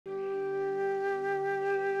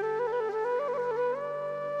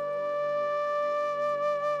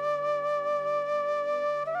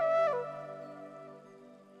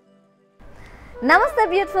Namaste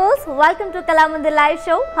beautifuls, welcome to Kalamandir live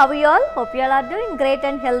show. How are you all? Hope you all are doing great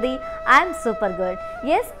and healthy. I am super good.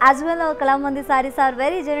 Yes, as well our Kalamandir sarees are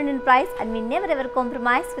very genuine in price and we never ever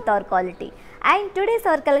compromise with our quality. And today's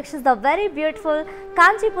our collections are very beautiful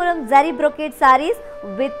Kanchipuram Zari Brocade Sarees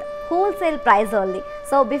with wholesale price only.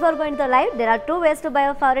 So before going to the live, there are two ways to buy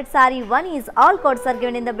your favorite saree. One is all codes are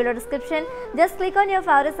given in the below description. Just click on your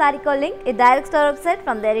favorite saree code link. It directs to our website.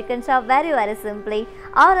 From there you can shop very simply.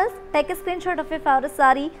 Or else take a screenshot of your favorite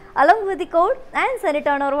saree along with the code and send it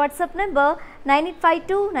on our WhatsApp number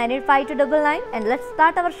 9852 985299. And let's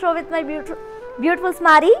start our show with my beautiful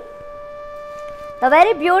saree. The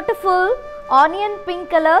very beautiful onion pink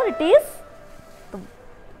color it is.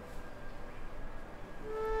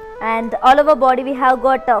 And all over body we have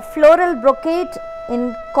got a floral brocade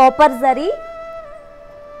in copper zari,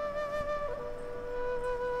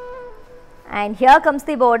 and here comes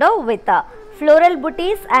the border with floral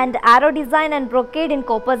booties and arrow design and brocade in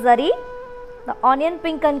copper zari. The onion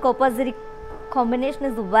pink and copper zari combination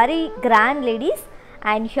is very grand, ladies.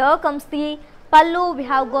 And here comes the pallu. We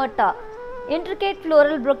have got intricate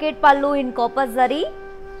floral brocade pallu in copper zari.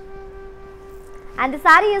 And the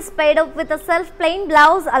saree is paired up with a self plain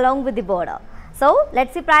blouse along with the border. So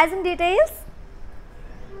let's see pricing details.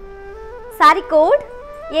 Saree code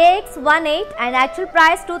AX18 and actual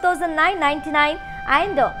price 2999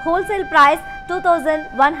 and wholesale price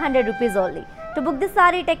 2100 rupees only. To book this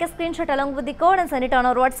saree, take a screenshot along with the code and send it on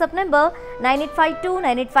our WhatsApp number 9852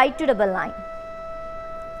 985299.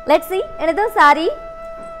 Let's see another saree.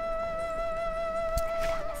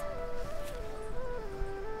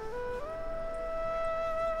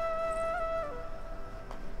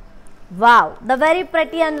 Wow, the very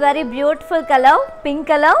pretty and very beautiful color, pink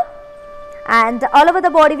color, and all over the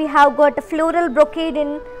body we have got a floral brocade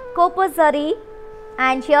in copper zari,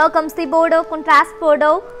 and here comes the border, contrast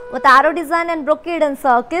border with arrow design and brocade and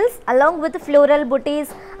circles along with floral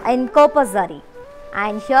booties in copper zari.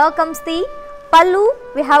 And here comes the pallu.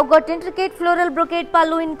 We have got intricate floral brocade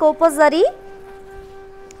pallu in copper zari,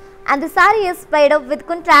 and the saree is paired up with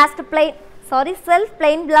self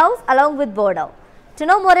plain blouse along with border. To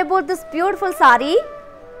know more about this beautiful saree,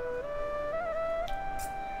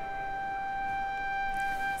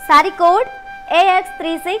 saree code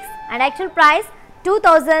AX36 and actual price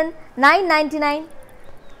 2999,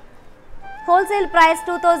 wholesale price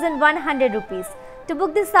 2100 rupees. To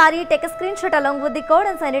book this saree, take a screenshot along with the code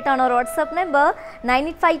and send it on our WhatsApp number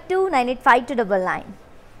 9852 985299.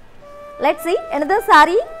 Let's see another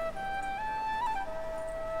saree.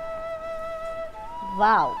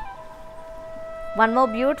 Wow. One more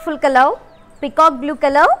beautiful color, peacock blue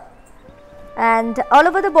color, and all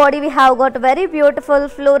over the body we have got very beautiful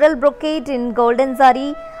floral brocade in golden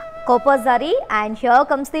zari, copper zari, and here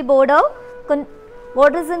comes the border.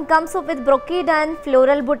 Borders comes up with brocade and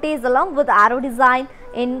floral booties along with arrow design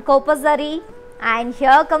in copper zari, and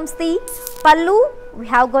here comes the pallu. We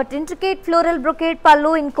have got intricate floral brocade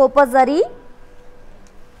pallu in copper zari,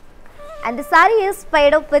 and the saree is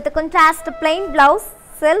paired up with a contrast plain blouse,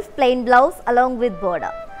 self plain blouse along with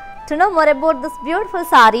border. To know more about this beautiful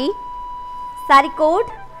saree, saree code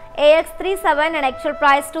AX37 and actual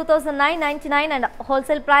price 2999 and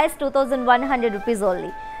wholesale price 2100 rupees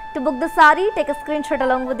only. To book the saree, take a screenshot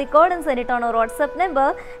along with the code and send it on our WhatsApp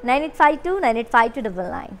number 9852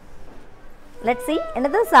 985299. Let's see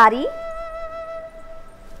another saree.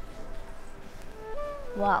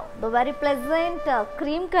 Wow, the very pleasant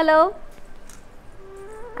cream color,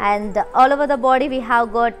 and all over the body we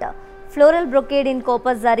have got floral brocade in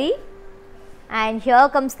copper zari, and here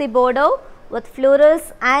comes the border with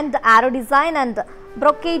florals and arrow design and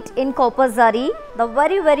brocade in copper zari. The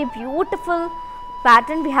very beautiful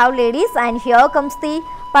pattern we have, ladies. And here comes the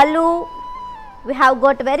pallu. We have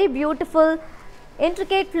got very beautiful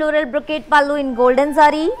intricate floral brocade pallu in golden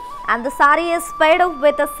zari, and the saree is paired up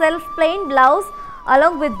with a self plain blouse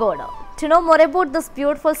along with border. To know more about this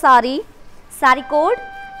beautiful saree, saree code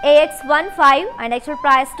AX15 and actual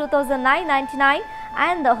price 2999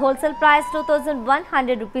 and the wholesale price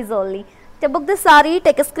 2100 rupees only. To book this saree,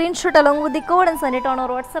 take a screenshot along with the code and send it on our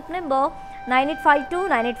WhatsApp number 9852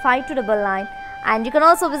 985299. And you can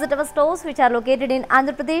also visit our stores which are located in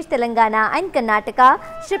Andhra Pradesh, Telangana and Karnataka,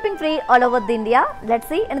 shipping free all over India. Let's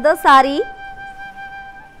see another saree.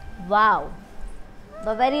 Wow,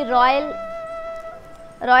 the very royal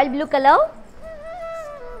blue color,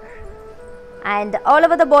 and all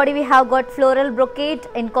over the body we have got floral brocade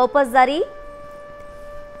in copper zari,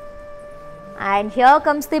 and here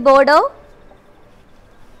comes the border,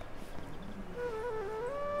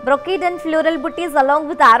 brocade and floral booties along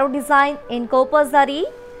with arrow design in copper zari,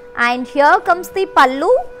 and here comes the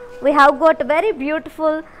pallu we have got very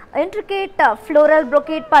beautiful intricate floral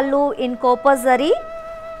brocade pallu in copper zari,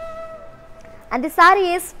 and the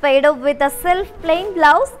saree is paired up with a self plain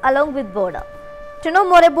blouse along with border. To know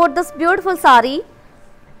more about this beautiful saree,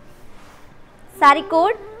 saree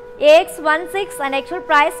code AX16 and actual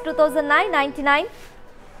price 2999,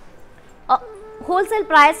 wholesale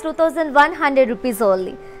price 2100 rupees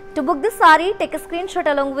only. To book this saree, take a screenshot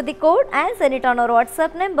along with the code and send it on our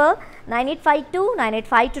WhatsApp number 9852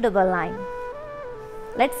 985299.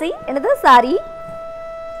 Let's see another saree.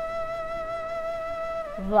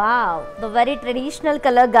 Wow, the very traditional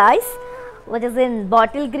color guys, which is in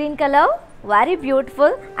bottle green color, very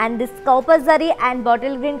beautiful, and this copper zari and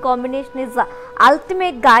bottle green combination is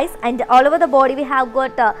ultimate guys, and all over the body we have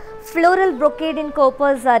got floral brocade in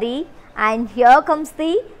copper zari, and here comes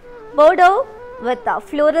the border with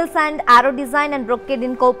florals and arrow design and brocade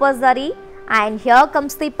in copper zari, and here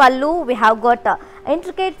comes the pallu. We have got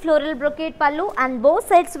intricate floral brocade pallu, and both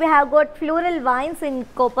sides we have got floral vines in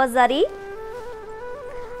copper zari,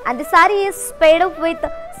 and the saree is paired up with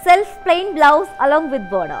self plain blouse along with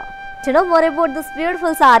border. To know more about this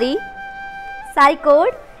beautiful saree, saree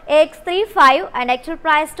code AX35 and actual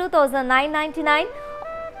price 2999,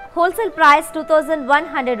 wholesale price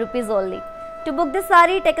 2100 rupees only. To book this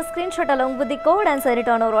saree, take a screenshot along with the code and send it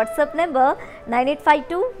on our WhatsApp number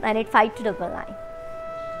 9852 985299.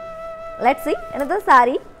 Let's see another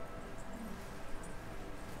saree.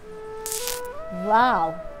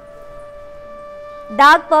 Wow,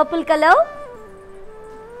 dark purple color,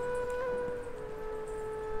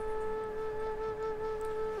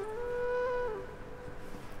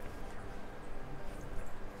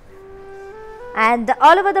 and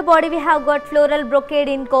all over the body we have got floral brocade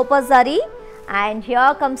in copper zari, and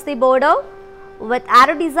here comes the border with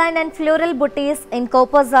arrow design and floral booties in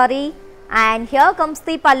copper zari, and here comes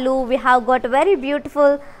the pallu. We have got very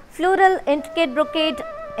beautiful floral intricate brocade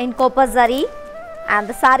in copper zari, and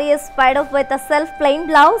the saree is paired up with a self plain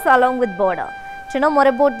blouse along with border. To know more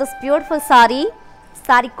about this beautiful saree,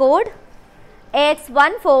 saree code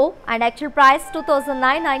AX14 and actual price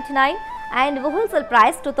 2999 and wholesale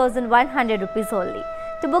price 2100 rupees only.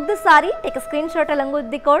 To book this saree, take a screenshot along with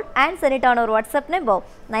the code and send it on our WhatsApp number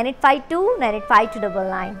 9852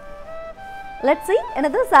 985299. Let's see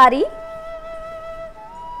another saree.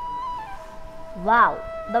 Wow,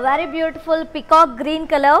 the very beautiful peacock green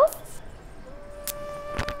color,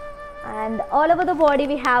 and all over the body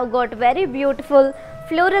we have got very beautiful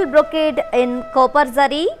floral brocade in copper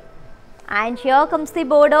zari, and here comes the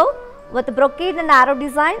border with brocade and arrow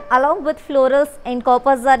design along with florals in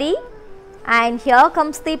copper zari, and here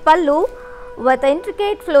comes the pallu with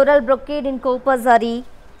intricate floral brocade in copper zari,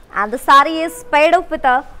 and the saree is paired up with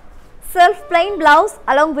a self plain blouse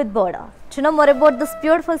along with border. To know more about this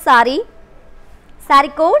beautiful saree, saree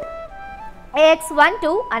code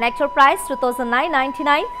AX12 and actual price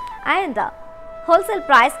 2999 and wholesale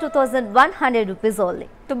price 2100 rupees only.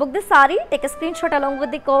 To book this saree, take a screenshot along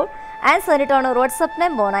with the code and send it on our WhatsApp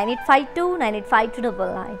number 9852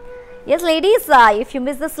 985299. Yes ladies, if you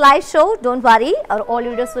miss this live show, don't worry, our all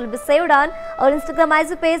videos will be saved on our Instagram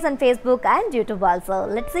IG page and Facebook and YouTube also.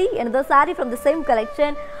 Let's see another saree from the same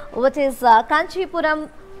collection, which is Kanchipuram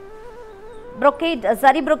Brocade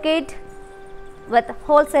Zari Brocade with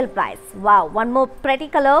wholesale price. Wow, one more pretty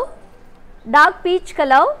color, dark peach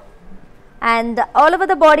color, and all over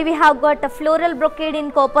the body we have got a floral brocade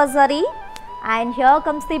in copper zari, and here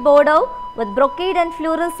comes the border with brocade and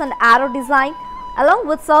florals and arrow design along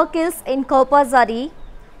with circles in copper zari.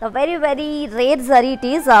 The very rare zari it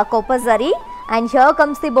is, copper zari, and here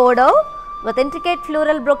comes the border with intricate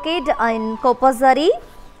floral brocade in copper zari,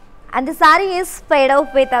 and the saree is paired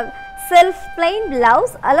up with a self plain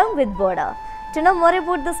blouse along with border. To know more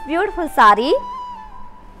about this beautiful saree,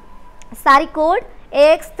 saree code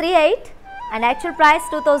AX38 and actual price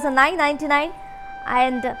 2999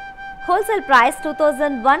 and wholesale price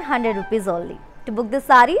 2100 rupees only. To book this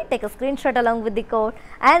saree, take a screenshot along with the code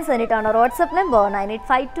and send it on our WhatsApp number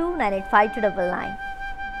 9852 985299.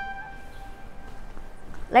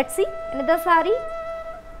 Let's see another saree.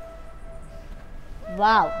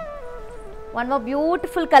 Wow, one more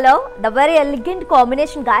beautiful color, the very elegant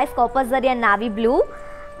combination guys, copper zari and navy blue,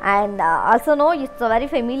 and also know it's a very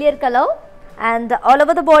familiar color, and all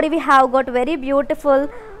over the body we have got very beautiful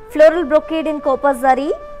floral brocade in copper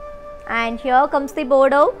zari, and here comes the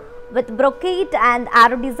border with brocade and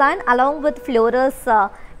arrow design along with florals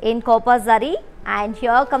in copper zari, and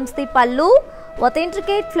here comes the pallu with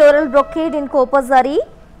intricate floral brocade in copper zari,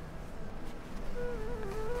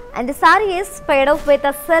 and the saree is paired up with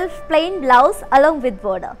a self plain blouse along with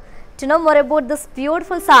border. To know more about this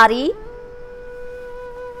beautiful saree,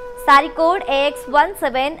 Saree code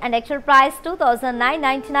AX17 and actual price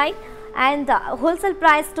 2999 and wholesale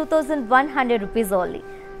price 2100 rupees only.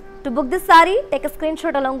 To book this saree, take a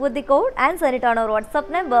screenshot along with the code and send it on our WhatsApp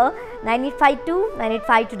number 9852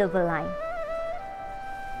 985299.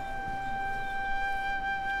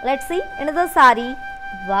 Let's see another saree.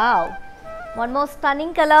 Wow, one more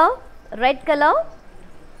stunning color, red color,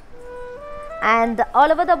 and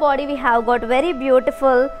all over the body we have got very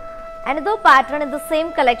beautiful another pattern in the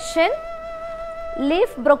same collection,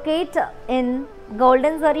 leaf brocade in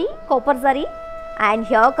golden zari, copper zari, and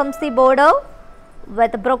here comes the border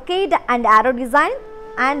with brocade and arrow design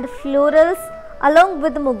and florals along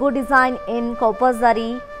with mugu design in copper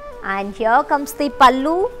zari, and here comes the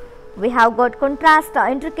pallu. We have got contrast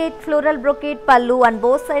intricate floral brocade pallu, on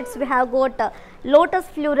both sides we have got lotus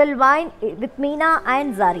floral vine with meena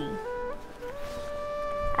and zari.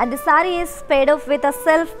 And the saree is paired off with a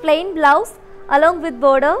self plain blouse along with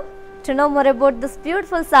border. To know more about this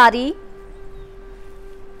beautiful saree,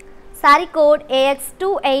 saree code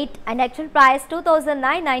AX28 and actual price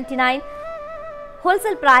 2999,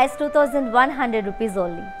 wholesale price 2100 rupees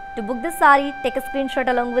only. To book this saree, take a screenshot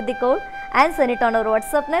along with the code and send it on our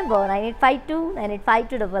WhatsApp number 9852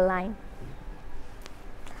 985299.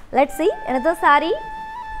 Let's see another saree.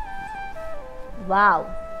 Wow,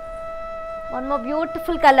 one more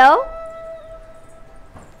beautiful color,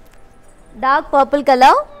 dark purple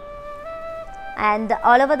color, and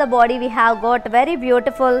all over the body we have got very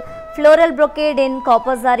beautiful floral brocade in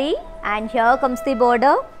copper zari, and here comes the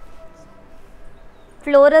border,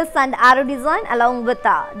 florals and arrow design along with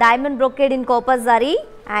diamond brocade in copper zari,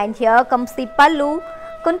 and here comes the pallu,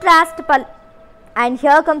 contrast pallu, and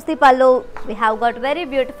here comes the pallu. We have got very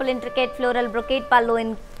beautiful intricate floral brocade pallu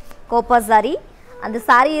in copper zari, and the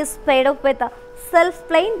saree is paired up with a self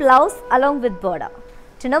plain blouse along with border.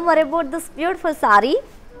 To know more about this beautiful saree,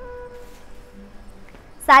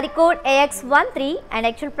 saree code AX13 and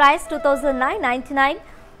actual price 2999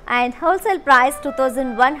 and wholesale price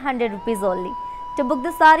 2100 rupees only. To book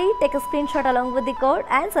the saree, take a screenshot along with the code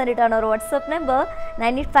and send it on our WhatsApp number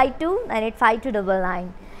 9852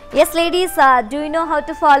 985299. Yes ladies, do you know how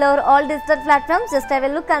to follow all digital platforms? Just have a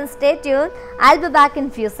look and stay tuned. I'll be back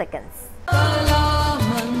in few seconds.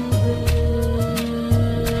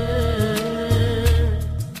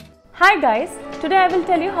 Hi guys, today I will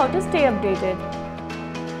tell you how to stay updated.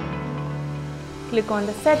 Click on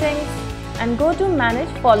the settings and go to manage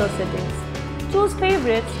follow settings. Choose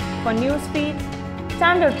favorites for newsfeed,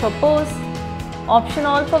 standard for posts, option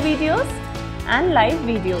all for videos and live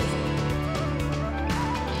videos.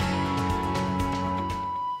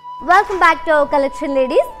 Welcome back to our collection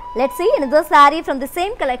ladies. Let's see another saree from the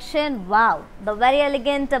same collection. Wow, the very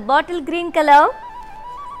elegant bottle green color,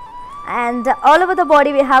 and all over the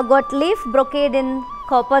body we have got leaf brocade in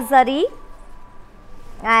copper zari,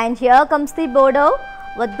 and here comes the border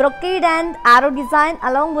with brocade and arrow design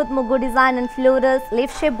along with mugu design and florals,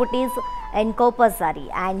 leaf shape booties in copper zari,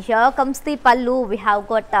 and here comes the pallu. We have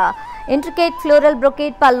got intricate floral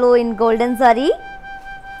brocade pallu in golden zari,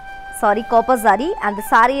 copper zari, and the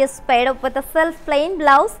saree is paired up with a self plain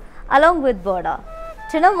blouse along with border.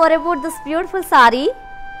 To know more about this beautiful saree,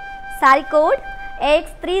 saree code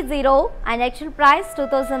AX30 and actual price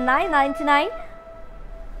 2999,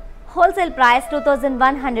 wholesale price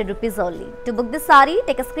 2100 rupees only. To book this saree,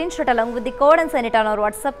 take a screenshot along with the code and send it on our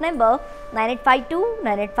WhatsApp number 9852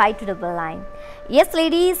 985299. Yes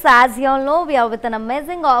ladies, as you all know, we are with an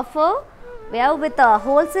amazing offer. We are with a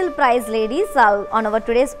wholesale price ladies on our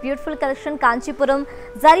today's beautiful collection Kanchipuram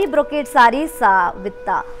Zari Brocade Sarees with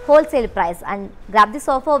wholesale price, and grab this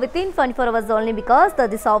offer within 24 hours only, because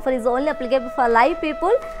this offer is only applicable for live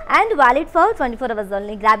people and valid for 24 hours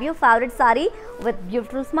only. Grab your favorite saree with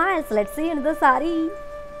beautiful smiles. Let's see another saree.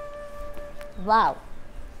 Wow,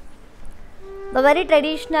 the very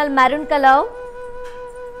traditional maroon color,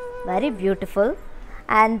 very beautiful,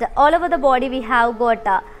 and all over the body we have got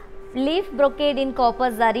leaf brocade in copper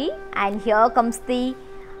zari, and here comes the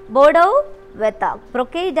border with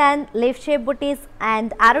brocade and leaf shape booties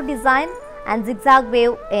and arrow design and zigzag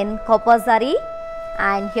wave in copper zari,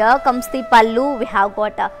 and here comes the pallu. We have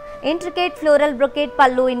got intricate floral brocade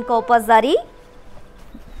pallu in copper zari,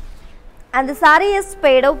 and the saree is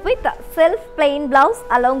paired up with self plain blouse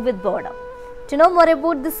along with border. To know more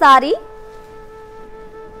about the saree,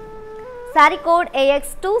 saree code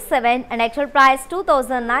AX27 and actual price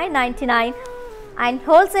 2999 and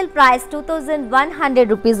wholesale price 2100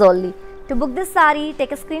 rupees only. To book this saree,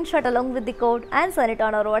 take a screenshot along with the code and send it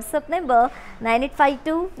on our WhatsApp number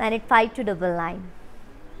 9852 985299.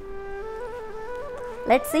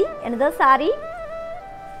 Let's see another saree.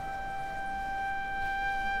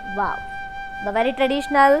 Wow, the very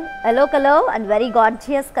traditional yellow color and very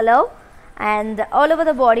gorgeous color, and all over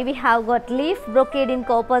the body we have got leaf brocade in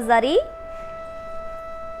copper zari.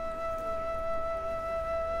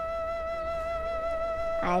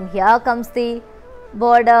 And here comes the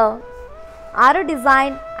border, arrow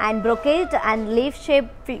design and brocade and leaf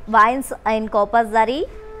shaped vines in copper zari.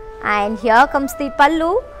 And here comes the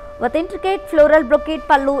pallu with intricate floral brocade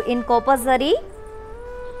pallu in copper zari.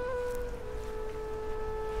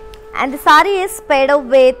 And the saree is paired up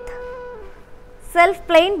with self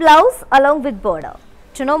plain blouse along with border.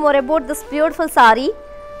 To know more about this beautiful saree,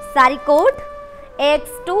 saree code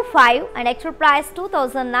AX25 and actual price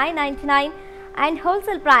 2,999 and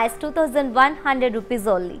wholesale price 2,100 rupees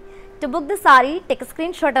only. To book the saree, take a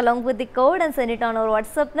screenshot along with the code and send it on our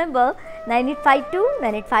WhatsApp number 9852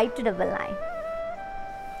 985299.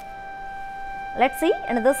 Let's see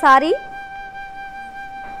another saree.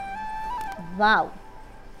 Wow,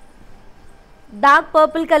 dark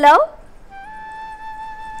purple color,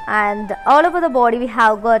 and all over the body we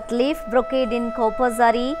have got leaf brocade in copper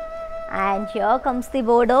zari. And here comes the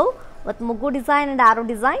border with mugu design and arrow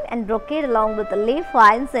design and brocade along with the leaf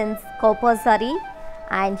vines in copper zari.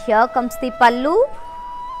 And here comes the pallu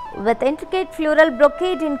with intricate floral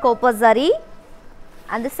brocade in copper zari.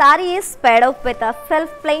 And the saree is paired up with a self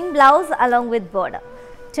plain blouse along with border.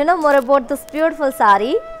 To know more about this beautiful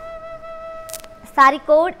saree, saree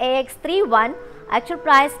code AX31, actual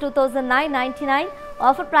price 2,999,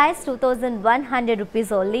 offer price 2,100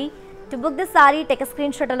 rupees only. To book the saree, take a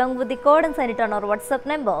screenshot along with the code and send it on our WhatsApp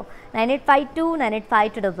number 9852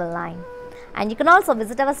 985299. And you can also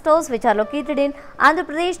visit our stores which are located in Andhra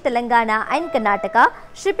Pradesh, Telangana and Karnataka,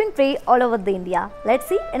 shipping free all over the India. Let's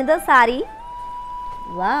see another saree.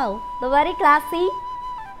 Wow, the very classy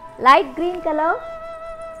light green color,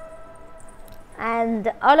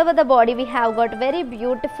 and all over the body we have got very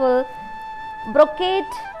beautiful brocade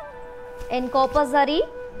in copper zari.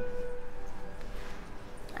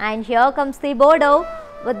 And here comes the border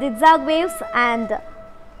with zigzag waves and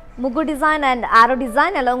mugu design and arrow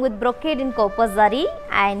design along with brocade in copper zari.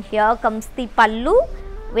 And here comes the pallu.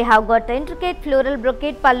 We have got intricate floral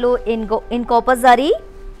brocade pallu in copper zari.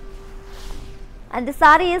 And the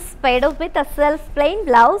saree is paired up with a self plain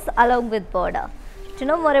blouse along with border. To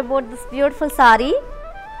know more about this beautiful saree,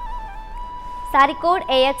 saree code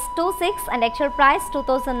AX26 and actual price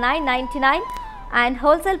 2,999 and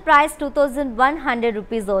wholesale price 2,100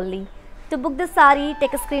 rupees only. To book the saree,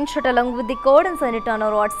 take a screenshot along with the code and send it on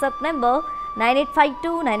our WhatsApp number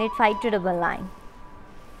 9852 985299.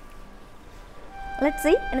 Let's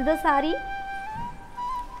see another saree.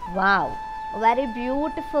 Wow, very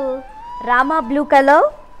beautiful Rama blue color,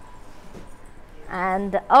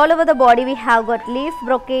 and all over the body we have got leaf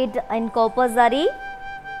brocade in copper zari.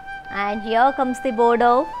 And here comes the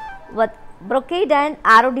border with brocade and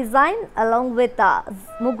arrow design along with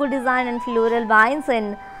mugu design and floral vines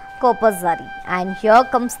in copper zari. And here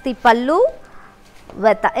comes the pallu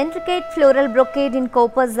with the intricate floral brocade in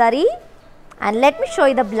copper zari. And let me show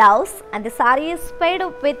you the blouse, and the saree is paired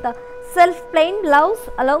up with a self plain blouse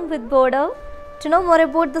along with border. To know more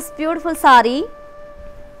about this beautiful saree,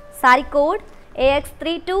 saree code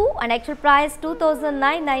AX32 and actual price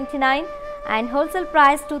 2,999 and wholesale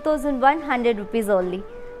price 2,100 rupees only.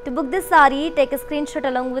 To book this saree, take a screenshot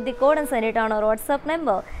along with the code and send it on our WhatsApp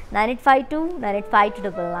number 9852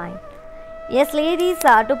 985299. Yes ladies,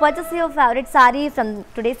 to purchase your favorite saree from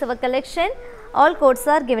today's our collection, all codes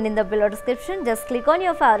are given in the below description. Just click on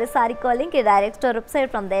your favorite saree link, it directs to our website.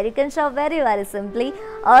 From there you can shop very simply,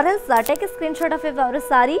 or else take a screenshot of your favorite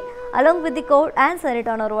saree along with the code and send it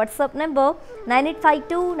on our WhatsApp number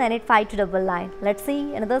 9852 985299. Let's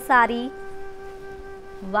see another saree.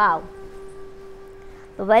 Wow,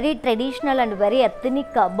 the very traditional and very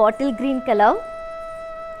ethnic bottle green color,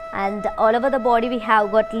 and all over the body we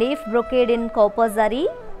have got leaf brocade in copper zari.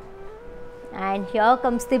 And here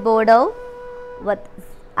comes the border with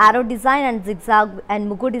arrow design and zigzag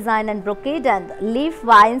and mugu design and brocade and leaf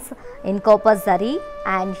vines in copper zari.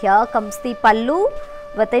 And here comes the pallu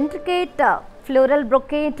with intricate floral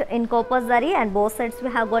brocade in copper zari, and both sides we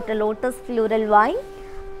have got a lotus floral vine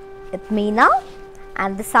with meena.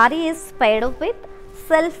 And the saree is paired up with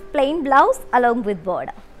self plain blouse along with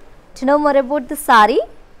border. To know more about the saree,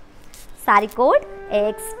 saree code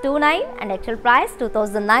AX29 and actual price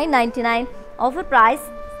 2,999, offer price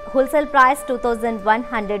wholesale price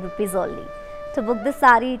 2,100 rupees only. To book the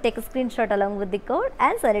saree, take a screenshot along with the code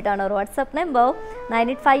and send it on our WhatsApp number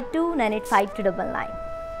 9852 985299.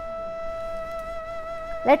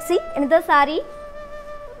 Let's see another saree.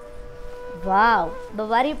 Wow, the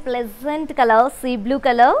very pleasant color, sea blue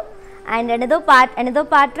color, And another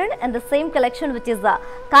pattern and the same collection, which is the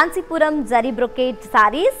Kanchipuram Zari Brocade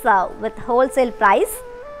Sarees with wholesale price,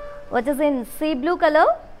 which is in sea blue color,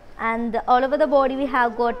 and all over the body we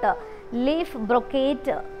have got leaf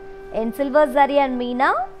brocade in silver zari and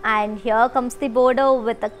meena, and here comes the border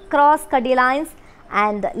with a cross cuddy lines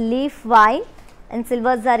and leaf vine in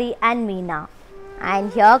silver zari and meena,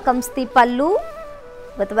 and here comes the pallu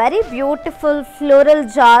with very beautiful floral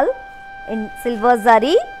jal in silver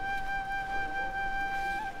zari,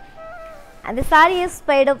 and the saree is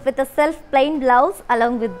paired up with a self plain blouse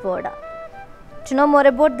along with border. To know more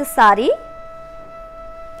about the saree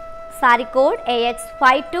code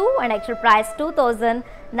AX52 and actual price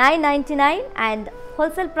 2,999 and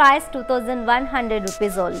wholesale price 2,100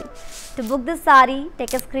 rupees only. To book this saree,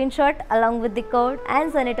 take a screenshot along with the code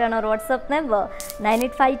and send it on our WhatsApp number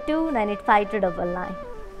 9852 985299.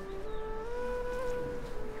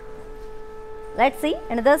 Let's see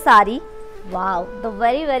another saree. Wow, the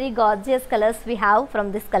very gorgeous colors we have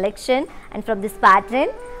from this collection and from this pattern.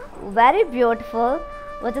 Very beautiful,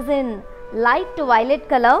 which is in light to violet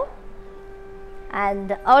color,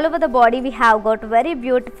 and all over the body we have got very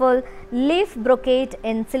beautiful leaf brocade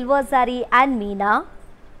in silver zari and meena,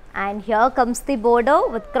 and here comes the border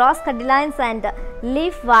with cross cuddy lines and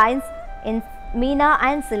leaf vines in meena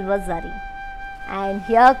and silver zari, and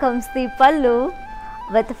here comes the pallu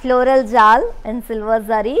with floral jal in silver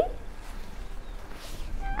zari,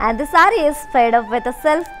 and the saree is paired up with a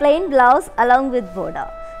self plain blouse along with border.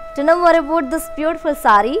 To know more about this beautiful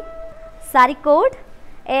saree code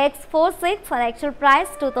AX46 and actual price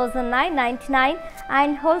 2,999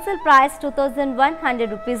 and wholesale price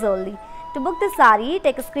 2,100 rupees only. To book the saree,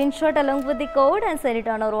 take a screenshot along with the code and send it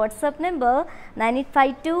on our WhatsApp number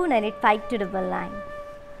 9852 985299.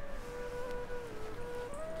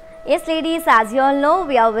 Yes ladies, as you all know,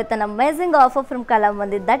 we are with an amazing offer from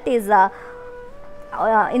Kalamandir, that is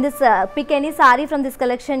in this pick any saree from this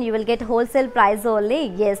collection, you will get wholesale price only.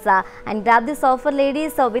 Yes, and grab this offer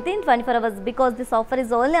ladies within 24 hours, because this offer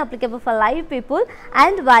is only applicable for live people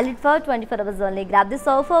and valid for 24 hours only. Grab this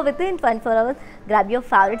offer within 24 hours. Grab your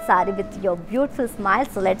favorite saree with your beautiful smile.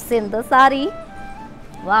 So let's see in the saree.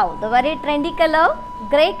 Wow, the very trendy color,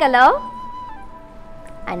 grey color,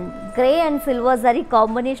 and grey and silver zari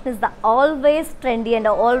combination is the always trendy and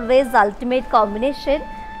always ultimate combination.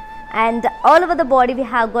 And all over the body we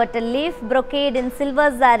have got a leaf brocade in silver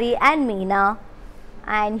zari and meena,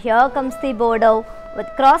 and here comes the border with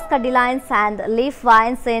cross cuddy lines and leaf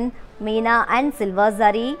vines in meena and silver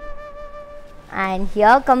zari, and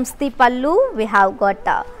here comes the pallu. We have got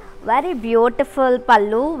a very beautiful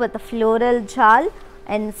pallu with a floral jal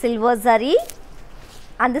in silver zari,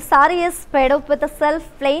 and the saree is paired up with a self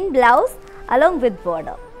plain blouse along with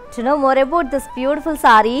border. To know more about this beautiful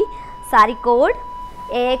saree code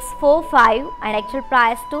AX45 and actual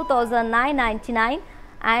price 2,999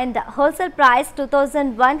 and wholesale price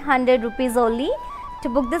 2,100 rupees only. To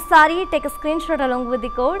book this saree, take a screenshot along with the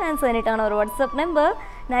code and send it on our WhatsApp number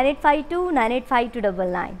 9852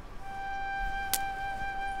 985299.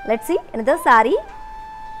 Let's see another saree.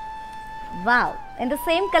 Wow, in the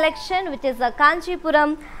same collection, which is a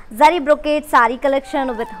Kanchipuram Zari Brocade Saree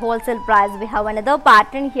collection with wholesale price, we have another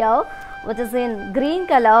pattern here, which is in green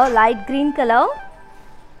color, light green color,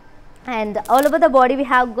 and all over the body we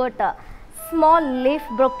have got a small leaf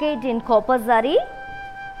brocade in copper zari,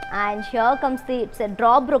 and here comes the, it's a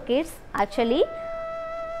drop brocades actually,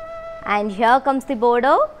 and here comes the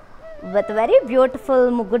border with very beautiful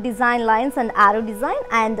mugu design lines and arrow design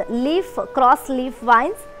and leaf cross leaf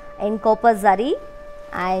vines in copper zari,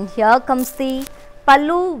 and here comes the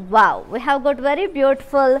pallu. Wow, we have got very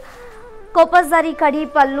beautiful copper zari kadi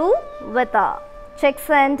pallu with checks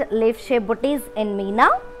and leaf shape booties in meena,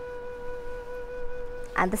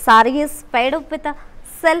 and the saree is paired up with a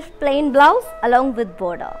self plain blouse along with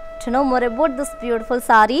border. To know more about this beautiful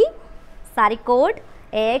saree code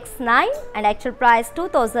AX9 and actual price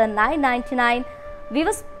 2,999,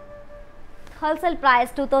 viewers wholesale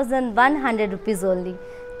price 2,100 rupees only.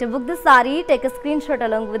 To book this saree, take a screenshot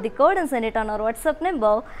along with the code and send it on our WhatsApp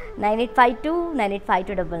number 9852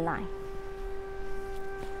 985299.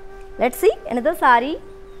 Let's see another saree.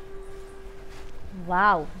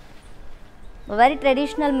 Wow, a very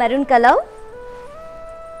traditional maroon color,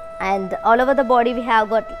 and all over the body we have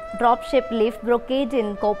got drop shaped leaf brocade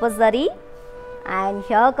in copper zari, and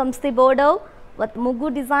here comes the border with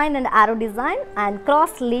mugu design and arrow design and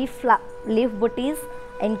cross leaf booties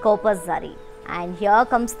in copper zari, and here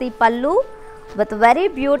comes the pallu with very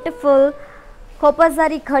beautiful copper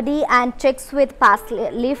zari khadi and checks with parsley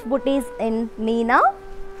leaf booties in meena,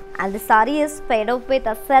 and the saree is paired up with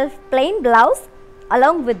a self plain blouse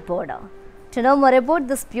along with border. To know more about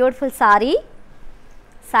this beautiful saree,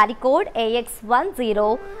 saree code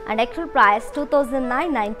AX10 and actual price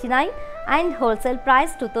 2999 and wholesale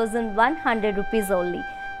price 2100 rupees only.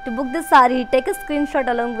 To book this saree, take a screenshot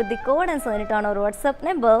along with the code and send it on our WhatsApp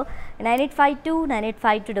number 9852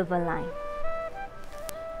 985299.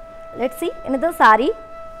 Let's see another saree.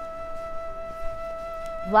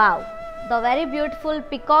 Wow, the very beautiful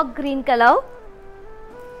peacock green color,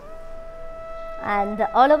 and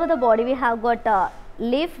all over the body we have got a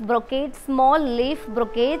leaf brocade, small leaf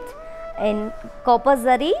brocade in copper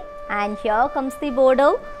zari, and here comes the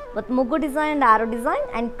border with mugu design and arrow design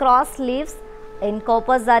and cross leaves in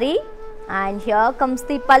copper zari, and here comes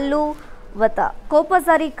the pallu with a copper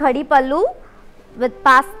zari khadi pallu with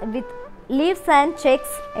leaves and checks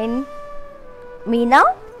in meena,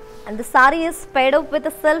 and the saree is paired up with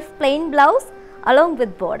a self plain blouse along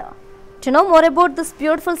with border. To know more about this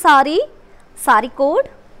beautiful saree, saree code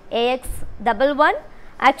AX11,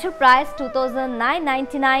 actual price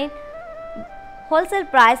 2999, wholesale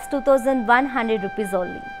price 2100 rupees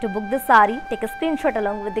only. To book this saree, take a screenshot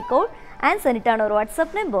along with the code and send it on our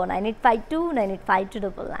WhatsApp number 9852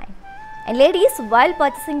 985299. And ladies, while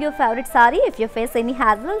purchasing your favorite saree, if you face any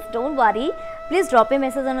hassles, don't worry. Please drop a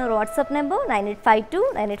message on our WhatsApp number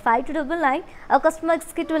 9852 985299. Our customer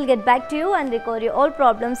kit will get back to you and recover your all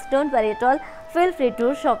problems. Don't worry at all. Feel free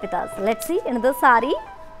to shop with us. Let's see another saree.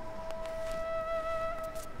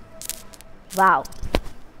 Wow,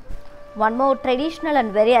 one more traditional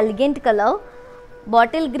and very elegant color,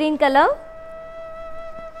 bottle green color,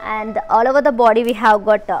 and all over the body we have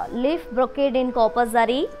got a leaf brocade in copper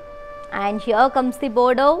zari, and here comes the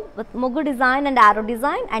border with mugu design and arrow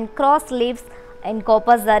design and cross leaves in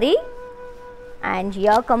copper zari, and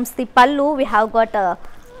here comes the pallu. We have got a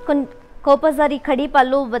copper zari khadi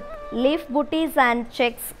pallu with leaf booties and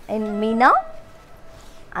checks in meena,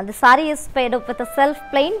 and the saree is paired up with a self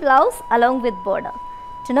plain blouse along with border.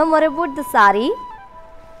 To know more about the saree,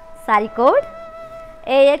 saree code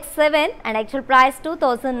AX7 and actual price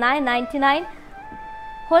 2999,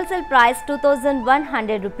 wholesale price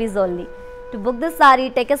 2100 rupees only. To book this saree,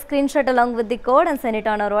 take a screenshot along with the code and send it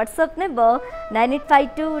on our WhatsApp number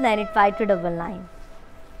 9852 985299.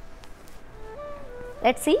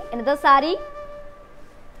 Let's see another saree.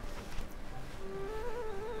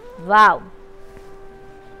 Wow,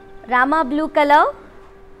 Rama blue color,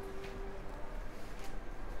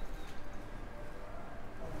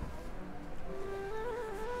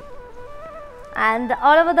 and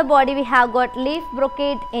all over the body we have got leaf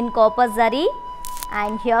brocade in copper zari,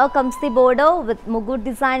 and here comes the border with mugu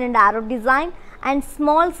design and arrow design and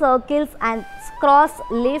small circles and cross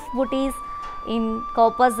leaf booties in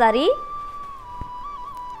copper zari,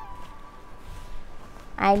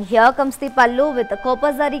 and here comes the pallu with the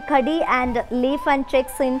copper zari khadi and leaf and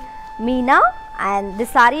checks in meena, and the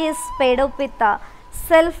saree is paired up with a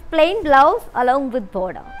self plain blouse along with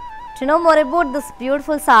border. To know more about this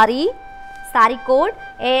beautiful saree, saree code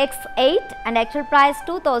AX8 and actual price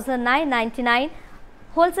 2999,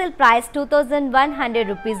 wholesale price 2100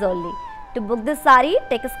 rupees only. To book this saree,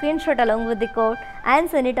 take a screenshot along with the code and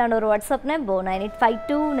send it on our WhatsApp number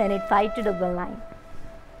 9852 985299.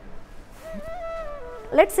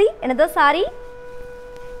 Let's see another saree.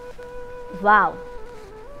 Wow,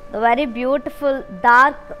 the very beautiful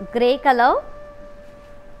dark grey color,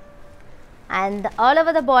 and all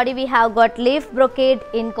over the body we have got leaf brocade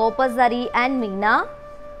in copper zari and meena,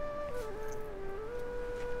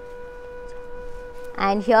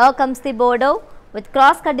 and here comes the border with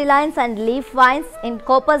cross cutty lines and leaf vines in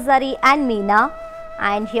copper zari and meena,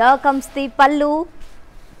 and here comes the pallu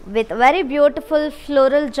with very beautiful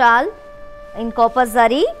floral jal in copper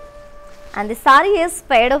zari, and the saree is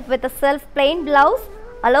paired up with a self plain blouse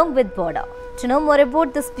along with border. To know more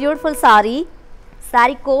about this beautiful saree,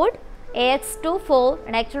 saree code AX24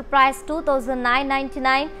 and actual price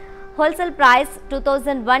 2999, wholesale price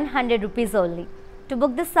 2100 rupees only. To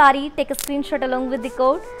book this saree, take a screenshot along with the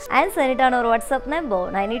code and send it on our WhatsApp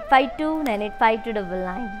number 9852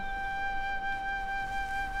 985299.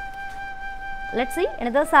 Let's see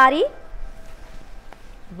another saree.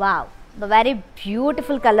 Wow, the very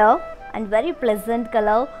beautiful color and very pleasant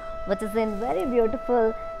color, which is in very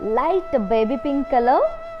beautiful light baby pink color.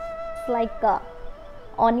 It's like a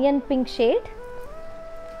onion pink shade,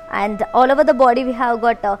 and all over the body we have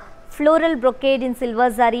got a floral brocade in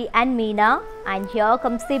silver zari and meena, and here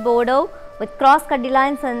comes the border with cross cutty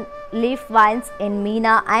lines and leaf vines in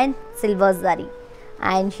meena and silver zari,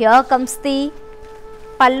 and here comes the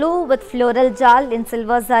pallu with floral jal in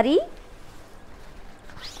silver zari,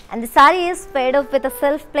 and the saree is paired up with a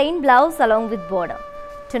self plain blouse along with border.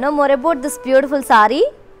 To know more about this beautiful saree,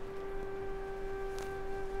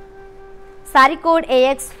 saree code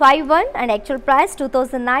AX51 and actual price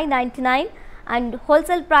 2,999 and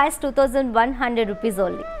wholesale price 2,100 rupees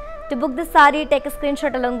only. To book this saree, take a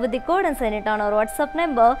screenshot along with the code and send it on our WhatsApp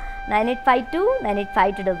number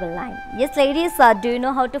 9852985299. Yes ladies, do you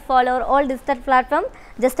know how to follow our all digital platforms?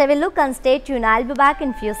 Just have a look and stay tuned. I'll be back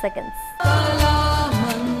in few seconds.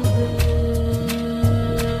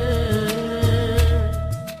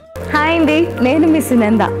 Hi అండి, నేను మీ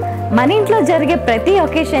సునంద. మన ఇంట్లో జరిగే ప్రతి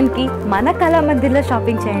ఒకేషన్కి మన కళామందిర్లో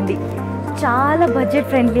shopping చేయండి. చాలా budget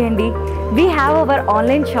friendly అండి. We have our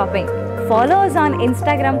online shopping. Follow us on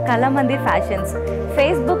Instagram Kalamandir Fashions,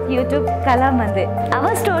 Facebook, YouTube Kalamandir.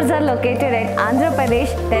 Our stores are located at Andhra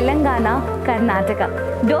Pradesh, Telangana, Karnataka.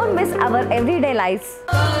 Don't miss our everyday lives.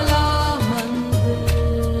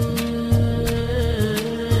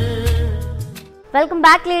 Welcome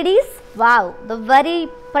back ladies. Wow, the very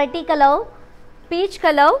pretty color, peach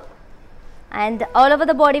color, and all over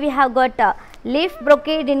the body we have got leaf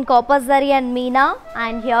brocade in copper zari and meena,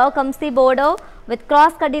 and here comes the border with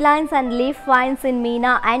cross cutty lines and leaf vines in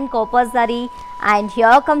meena and copper zari, and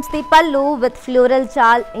here comes the pallu with floral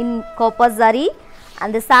chal in copper zari, and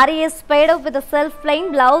the saree is paired up with a self plain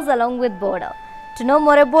blouse along with border. To know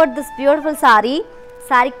more about this beautiful saree,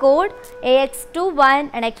 saree code AX21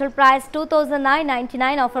 and actual price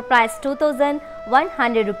 2,999, offer price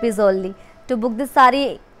 2,100 rupees only. To book this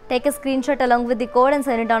saree, take a screenshot along with the code and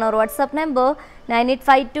send it on our WhatsApp number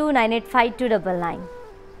 9852985299.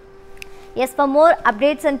 Yes, for more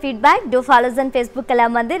updates and feedback, do follow us on Facebook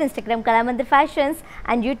Kalamandir, Instagram Kalamandir Fashions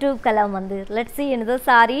and YouTube Kalamandir. Let's see another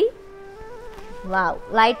saree. Wow,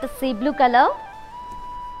 light sea blue color,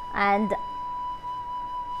 and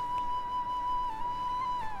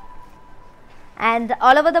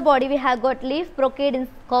all over the body we have got leaf brocade in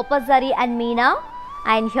copper zari and meena,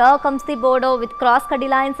 and here comes the border with cross cutty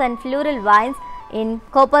lines and floral vines in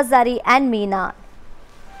copper zari and meena,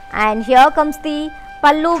 and here comes the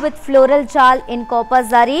pallu with floral chal in copper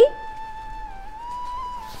zari,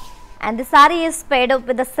 and the saree is paired up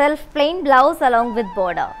with a self plain blouse along with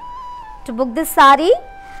border. To book this saree,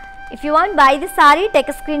 if you want buy this saree, take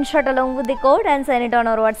a screenshot along with the code and send it on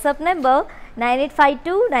our WhatsApp number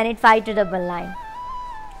 9852985299.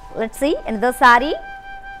 Let's see another saree.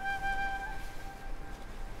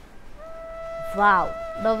 Wow,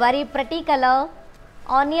 the very pretty color,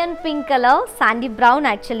 onion pink color, sandy brown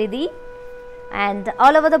actually the, and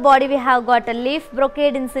all over the body we have got a leaf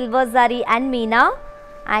brocade in silver zari and meena,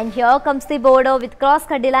 and here comes the border with cross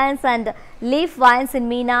cutty lines and leaf vines in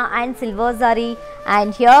meena and silver zari, and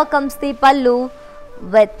here comes the pallu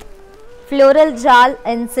with floral jal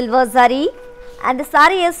in silver zari, and the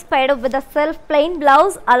saree is paired up with a self plain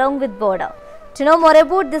blouse along with border. To know more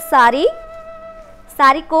about this saree,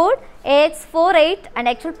 saree code AX48 and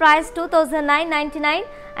actual price 2,999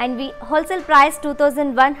 and we wholesale price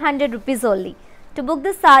 2,100 rupees only. To book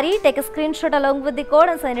this saree, take a screenshot along with the code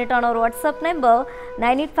and send it on our WhatsApp number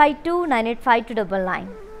 9852985299.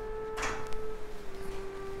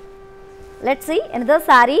 Let's see another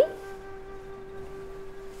saree.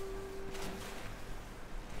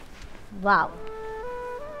 Wow,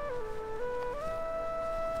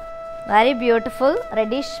 very beautiful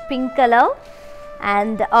reddish pink color,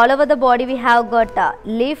 and all over the body we have got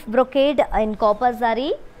leaf brocade in copper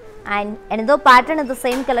zari, and another pattern of the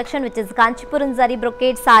same collection which is Kanchipuram Zari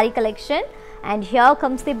Brocade Sarees collection, and here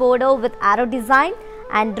comes the border with arrow design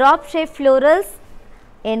and drop shape florals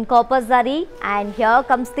in copper zari, and here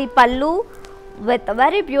comes the pallu with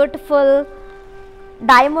very beautiful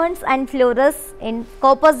diamonds and florals in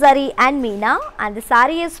copper zari and meena, and the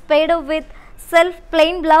saree is paired up with self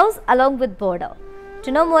plain blouse along with border. To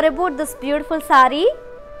know more about this beautiful saree,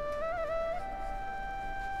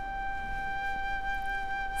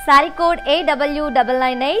 saree code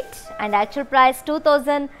AW998 and actual price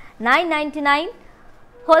 2,999,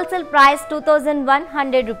 wholesale price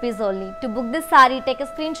 2,100 rupees only. To book this saree, take a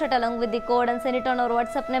screenshot along with the code and send it on our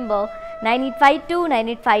WhatsApp number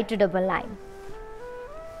 9852985299.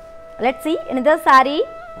 Let's see another saree.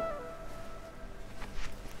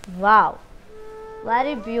 Wow,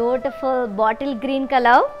 very beautiful bottle green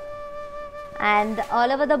color, and all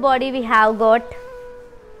over the body we have got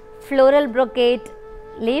floral brocade,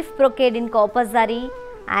 leaf brocade in copper zari,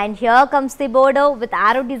 and here comes the border with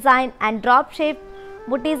arrow design and drop shape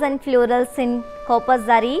booties and florals in copper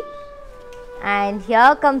zari, and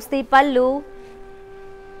here comes the pallu,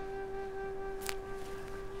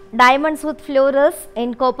 diamonds with florals in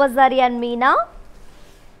copper zari and meena,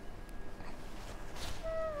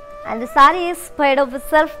 and the saree is paired up with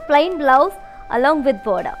self plain blouse along with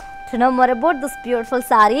border. To know more about this beautiful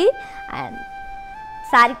saree, and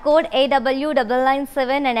saree code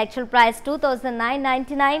AW997 and actual price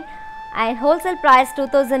 2,999 and wholesale price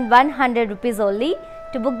 2,100 rupees only.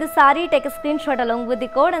 To book the saree, take a screenshot along with the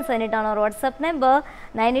code and send it on our WhatsApp number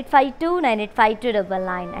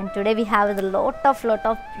 9852985299. And today we have a lot of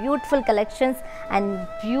beautiful collections and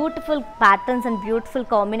beautiful patterns and beautiful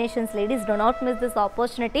combinations. Ladies, do not miss this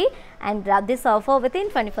opportunity and grab this offer within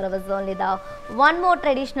 24 hours only. Now, one more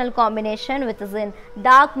traditional combination which is in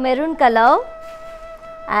dark maroon color,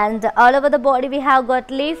 and all over the body we have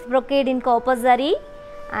got leaf brocade in copper zari,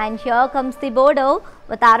 and here comes the border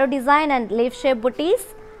with arrow design and leaf shape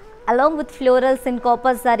booties along with florals in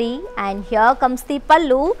copper zari, and here comes the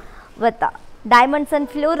pallu with diamonds and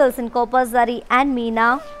florals in copper zari and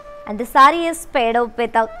meena, and the saree is paired up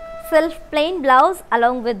with a self plain blouse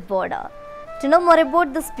along with border. To know more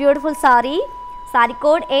about this beautiful saree, saree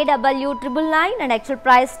code AW999 and actual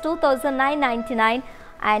price 2,999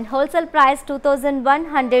 and wholesale price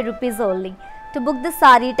 2,100 rupees only. To book this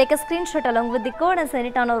saree, take a screenshot along with the code and send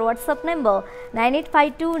it on our WhatsApp number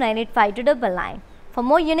 9852985299. For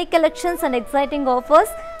more unique collections and exciting offers,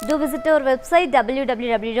 do visit our website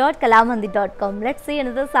www.kalamandir.com. Let's see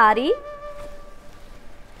another saree.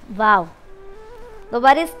 Wow, the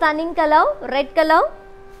very stunning color, red color,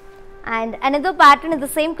 and another pattern in the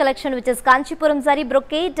same collection which is Kanchipuram Zari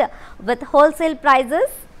Brocade with wholesale prices,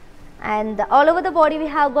 and all over the body we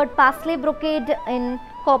have got parsley brocade in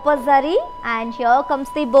copper zari, and here comes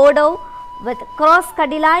the border with cross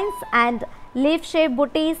cuddy lines and leaf shape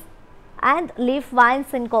booties and leaf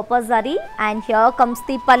vines in copper zari, and here comes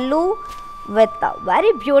the pallu with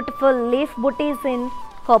very beautiful leaf booties in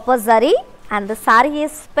copper zari, and the saree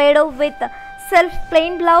is paired up with self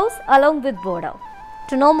plain blouse along with border.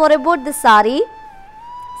 To know more about this saree,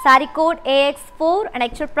 saree code AX4 and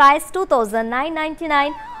actual price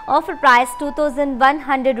 2,999, offer price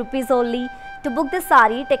 2,100 rupees only. To book the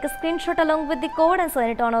saree, take a screenshot along with the code and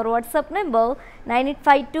send it on our WhatsApp number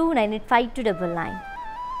 9852985299.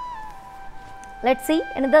 Let's see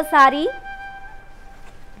another saree.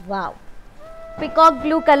 Wow, peacock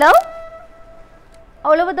blue color.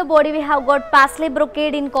 All over the body we have got parsley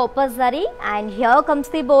brocade in copper zari, and here comes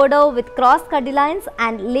the border with cross cuddy lines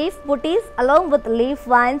and leaf booties along with leaf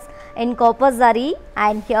vines in copper zari,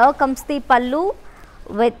 and here comes the pallu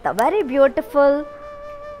with very beautiful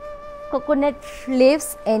coconut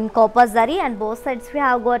leaves in copper zari, and both sides we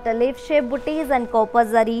have got a leaf shape booties and copper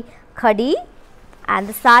zari khadi, and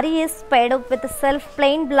the saree is paired up with a self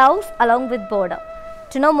plain blouse along with border.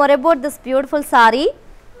 To know more about this beautiful saree,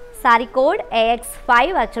 saree code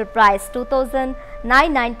AX5, actual price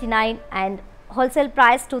 2,999 and wholesale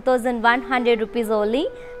price 2,100 rupees only.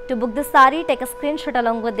 To book the saree, take a screenshot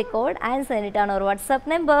along with the code and send it on our WhatsApp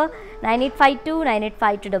number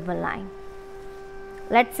 9852985299.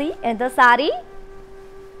 Let's see another saree.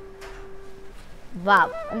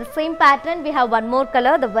 Wow, in the same pattern we have one more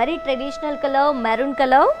color, the very traditional color, maroon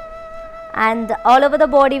color, and all over the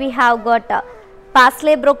body we have got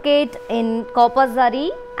parsley brocade in copper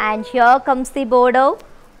zari, and here comes the border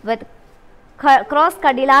with cross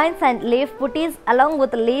cuddy lines and leaf booties along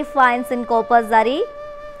with leaf vines in copper zari,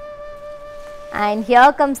 and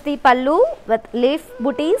here comes the pallu with leaf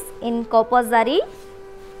booties in copper zari,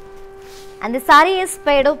 and the saree is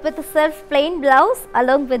paired up with a self plain blouse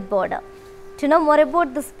along with border. To know more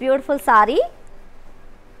about this beautiful saree,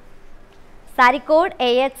 saree code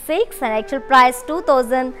AX6 and actual price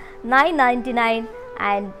 2,999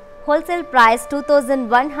 and wholesale price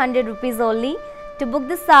 2,100 rupees only. To book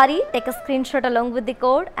this saree, take a screenshot along with the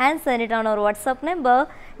code and send it on our WhatsApp number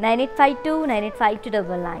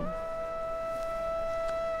 9852985299.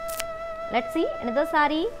 Let's see another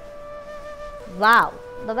saree. Wow,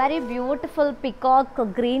 the very beautiful peacock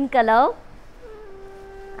green color,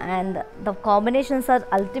 and the combinations are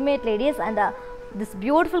ultimate, ladies, and this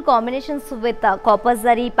beautiful combinations with copper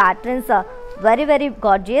zari patterns are very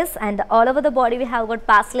gorgeous, and all over the body we have got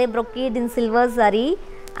parsley brocade in silver zari,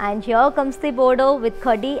 and here comes the border with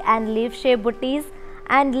khadi and leaf shape booties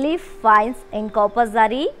and leaf vines in copper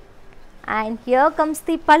zari, and here comes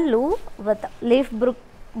the pallu with leaf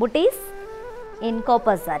booties in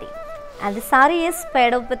copper zari, and the saree is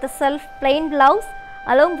paired up with a self plain blouse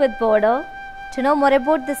along with border. To know more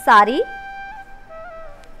about this saree,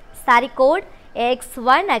 saree code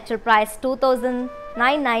AX1, actual price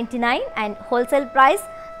 2,999 and wholesale price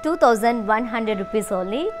 2,100 rupees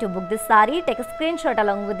only. To book this saree, take a screenshot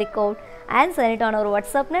along with the code and send it on our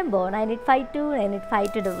WhatsApp number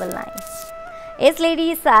 9852985299. Yes,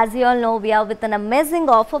 ladies, as you all know, we are with an amazing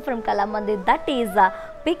offer from Kalamandir, that is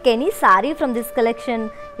pick any saree from this collection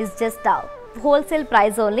is just wholesale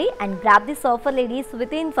price only, and grab this offer ladies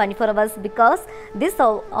within 24 hours, because this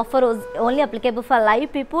offer was only applicable for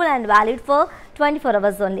live people and valid for 24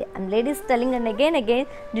 hours only. And ladies telling and again,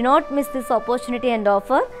 do not miss this opportunity and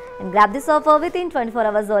offer, and grab this offer within 24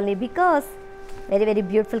 hours only, because very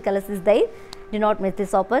beautiful colors is there. Do not miss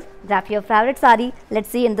this offer. Grab your favorite saree. Let's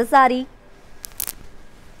see in the saree.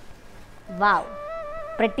 Wow,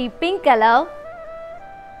 pretty pink color,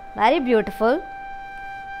 very beautiful.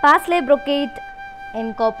 Parsley brocade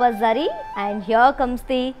in copper zari, and here comes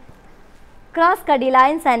the cross cutty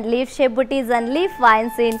lines and leaf shape booties and leaf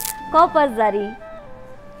vines in copper zari.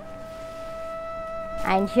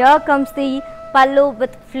 And here comes the pallu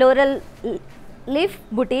with floral leaf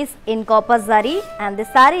booties in copper zari, and the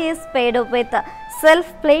saree is paired up with self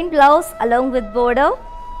plain blouse along with border.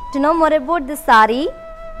 To know more about this saree,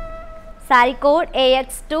 saree code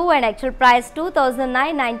AX2 and actual price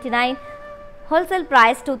 2,999, wholesale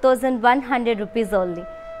price 2,100 rupees only.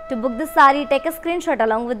 To book the saree, take a screenshot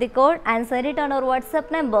along with the code and send it on our WhatsApp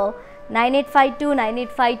number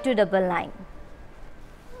 9852985299.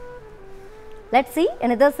 Let's see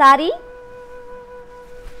another saree.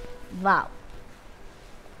 Wow,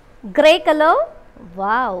 grey color.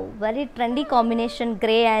 Wow, very trendy combination,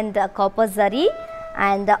 grey and copper zari,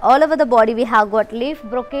 and all over the body we have got leaf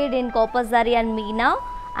brocade in copper zari and meena,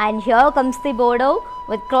 and here comes the border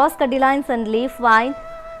with cross cutty lines and leaf vine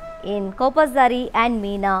in copper zari and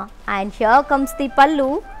meena, and here comes the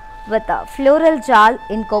pallu with a floral jal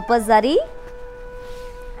in copper zari,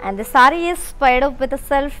 and the saree is paired up with a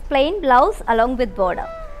self plain blouse along with border.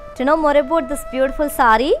 To know more about this beautiful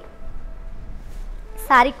saree,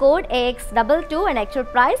 saree code AX22 and actual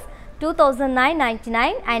price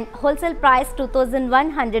 2,999 and wholesale price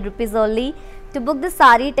 2,100 rupees only. To book the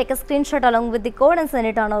saree, take a screenshot along with the code and send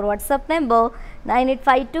it on our WhatsApp number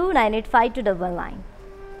 9852985299.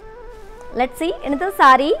 Let's see another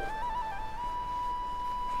saree.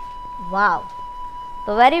 Wow,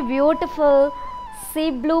 the very beautiful sea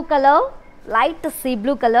blue color, light sea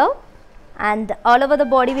blue color, and all over the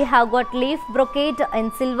body we have got leaf brocade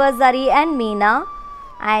in silver zari and meena,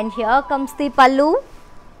 and here comes the pallu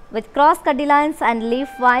with cross cutty lines and leaf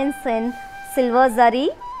vines in silver zari,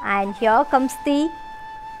 and here comes the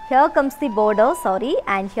border,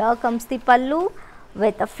 and here comes the pallu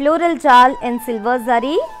with a floral jal in silver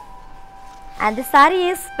zari, and the saree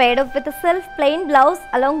is paired up with a self plain blouse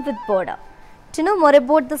along with border. To know more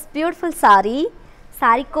about this beautiful saree,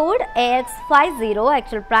 saree code AX50,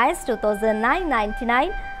 actual price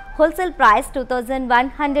 2,999, wholesale price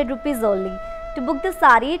 2,100 rupees only. To book the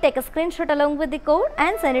saree, take a screenshot along with the code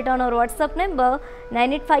and send it on our WhatsApp number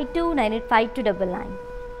 9852985299.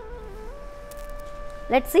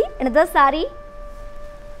 Let's see another saree.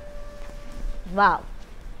 Wow,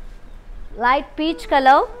 light peach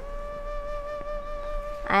color,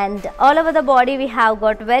 and all over the body we have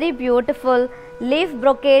got very beautiful leaf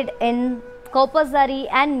brocade in copper zari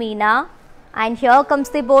and meena, and here comes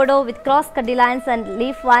the border with cross cutty lines and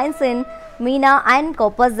leaf vines in meena and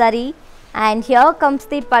copper zari, and here comes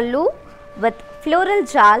the pallu with floral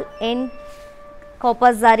jal in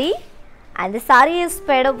copper zari, and the saree is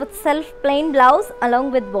paired up with self plain blouse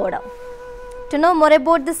along with border. To know more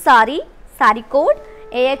about this saree, saree code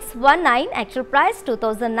AX19, actual price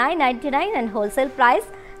 2,999 and wholesale price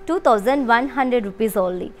 2,100 rupees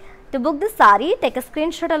only. To book this saree, take a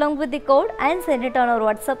screenshot along with the code and send it on our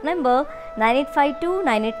WhatsApp number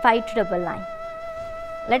 9852985299.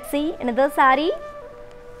 Let's see another saree.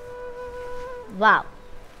 Wow,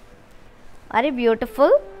 very beautiful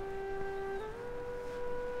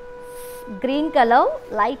green color,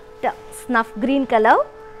 light snuff green color,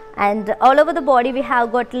 and all over the body we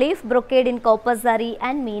have got leaf brocade in copper zari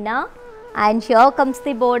and meena, and here comes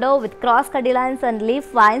the border with cross cutty lines and leaf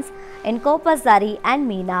vines in copper zari and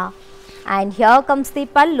meena, and here comes the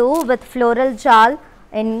pallu with floral jal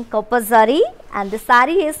in copper zari, and the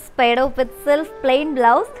saree is paired up with self plain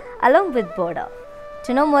blouse along with border.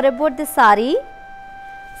 To know more about this saree,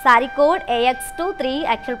 saree code AX23,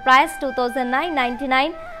 actual price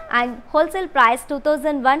 2,999 and wholesale price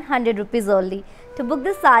 2,100 rupees only. To book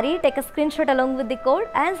this saree, take a screenshot along with the code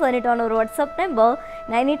and send it on our WhatsApp number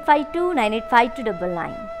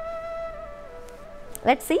 9852985299.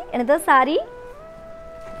 Let's see another saree.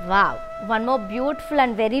 Wow, one more beautiful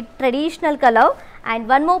and very traditional color, and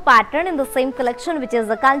one more pattern in the same collection, which is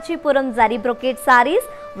the Kanchipuram Zari Brocade Sarees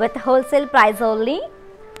with wholesale price only,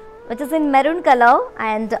 which is in maroon color,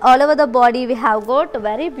 and all over the body we have got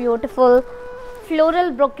very beautiful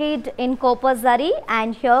floral brocade in copper zari,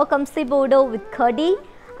 and here comes the border with khadi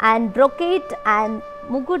and brocade and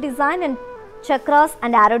mugu design and chakras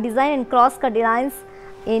and arrow design and cross khadi lines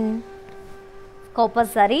in copper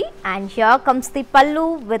zari, and here comes the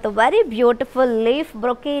pallu with a very beautiful leaf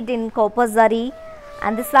brocade in copper zari,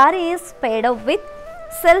 and the saree is paired up with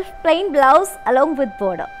self plain blouse along with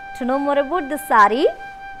border. To know more about this saree,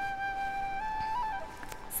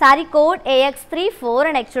 saree code AX34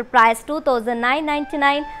 and actual price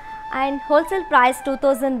 2,999 and wholesale price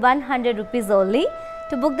 2,100 rupees only.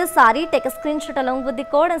 To book the saree, take a screenshot along with the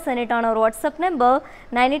code and send it on our WhatsApp number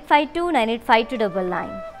 9852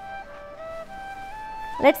 985299.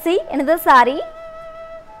 Let's see another saree.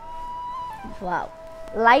 Wow,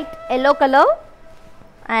 light yellow color,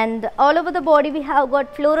 and all over the body we have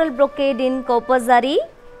got floral brocade in copper zari,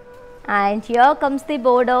 and here comes the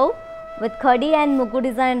border with khadi and mugu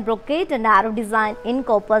design brocade and arrow design in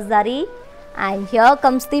copper zari, and here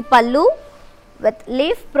comes the pallu with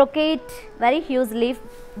leaf brocade, very huge leaf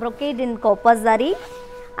brocade in copper zari,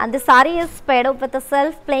 and the saree is paired up with a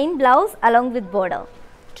self plain blouse along with border.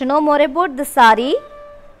 To know more about the saree,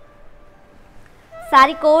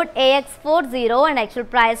 saree code AX40 and actual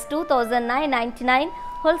price 2,999,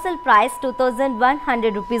 wholesale price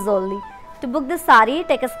 2,100 rupees only. To book the saree,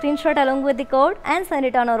 take a screenshot along with the code and send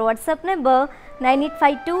it on our WhatsApp number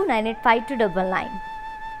 9852 985299.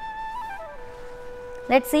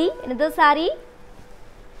 Let's see another saree.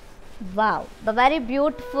 Wow, the very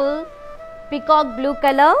beautiful peacock blue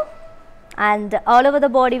color, and all over the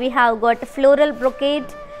body we have got floral brocade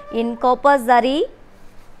in copper zari,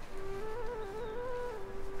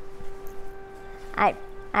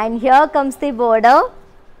 and here comes the border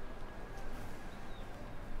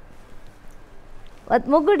with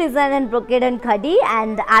mugu design and brocade and khadi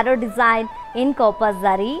and arrow design in copper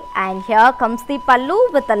zari, and here comes the pallu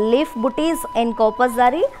with the leaf booties in copper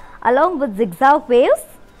zari along with zigzag waves,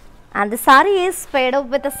 and the saree is paired up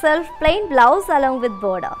with a self plain blouse along with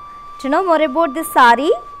border. To know more about this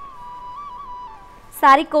saree,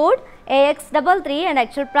 saree code AX33 and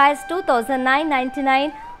actual price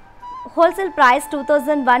 2,999, wholesale price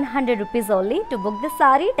 2,100 rupees only. To book this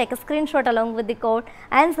saree, take a screenshot along with the code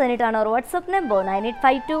and send it on our WhatsApp number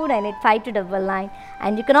 9852 985299,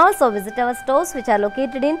 and you can also visit our stores which are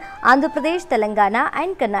located in Andhra Pradesh, Telangana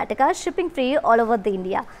and Karnataka, shipping free all over the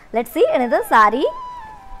India. Let's see another saree.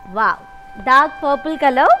 Wow, dark purple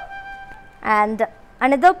color and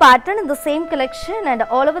another pattern in the same collection, and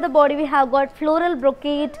all over the body we have got floral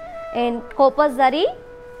brocade in copper zari,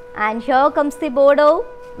 and here comes the border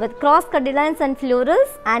with cross cut lines and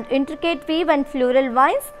florals and intricate weave and floral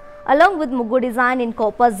vines along with mugu design in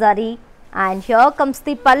copper zari, and here comes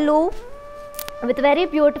the pallu with very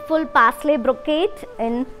beautiful parsley brocade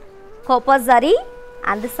in copper zari,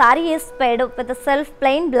 and the saree is paired up with a self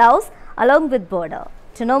plain blouse along with border.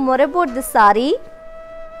 To know more about this saree,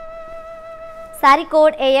 saree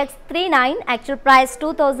code AX39, actual price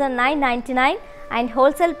 2,999 and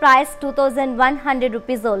wholesale price 2,100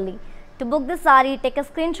 rupees only. To book the saree, take a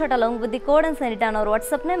screenshot along with the code and send it on our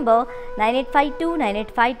WhatsApp number 9852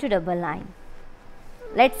 985299.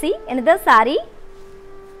 Let's see another saree.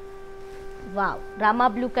 Wow, Rama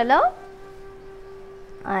blue color,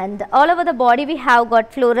 and all over the body we have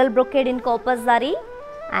got floral brocade in copper zari,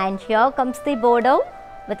 and here comes the border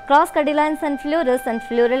with cross cut lines and florals and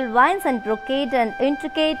floral vines and brocade and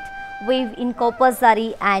intricate weave in copper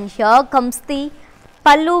zari, and here comes the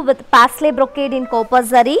pallu with parsley brocade in copper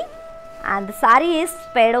zari, and the saree is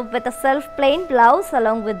paired up with a self plain blouse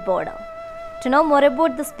along with border. To know more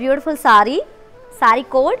about this beautiful saree, saree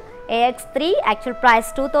code AX3, actual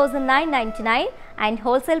price 2,999 and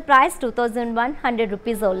wholesale price 2,100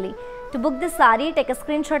 rupees only. To book this saree, take a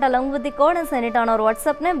screenshot along with the code and send it on our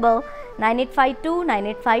WhatsApp number 9852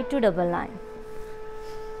 985299.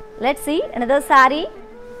 Let's see another saree.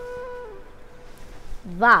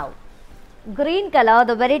 Wow, green color,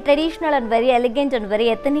 the very traditional and very elegant and very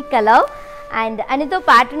ethnic color, and another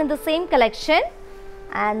pattern in the same collection,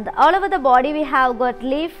 and all over the body we have got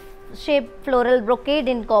leaf shaped floral brocade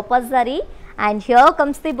in copper zari, and here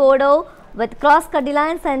comes the border with cross cut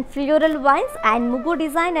lines and floral vines and mugu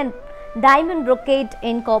design and diamond brocade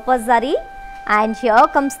in copper zari, and here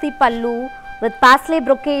comes the pallu with parsley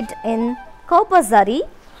brocade in copper zari,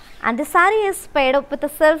 and the saree is paired up with a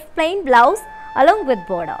self plain blouse along with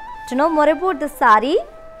border. To know more about this saree,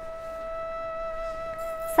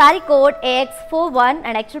 saree code AX41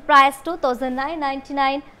 and actual price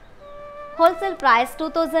 2,999, wholesale price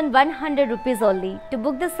 2,100 rupees only. To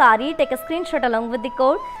book the saree, take a screenshot along with the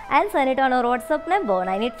code and send it on our WhatsApp number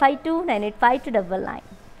 9852 985299.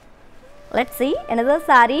 Let's see another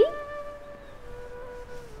saree.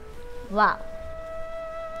 Wow,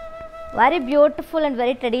 very beautiful and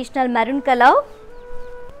very traditional maroon color,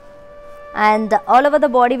 and all over the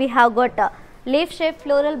body we have got leaf shaped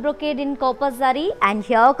floral brocade in copper zari, and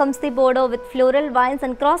here comes the border with floral vines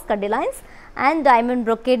and cross cut lines and diamond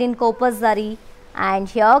brocade in copper zari, and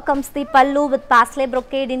here comes the pallu with parsley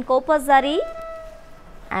brocade in copper zari,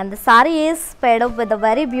 and the sari is paired up with a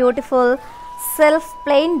very beautiful self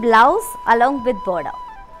plain blouse along with border.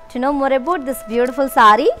 To know more about this beautiful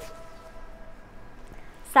sari,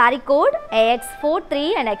 sari code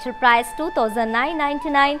AX43 and actual price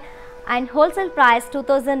 2,999 and wholesale price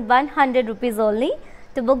 2,100 rupees only.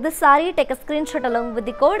 To book this sari, take a screenshot along with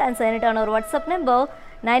the code and send it on our WhatsApp number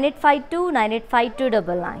 9852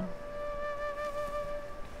 985299.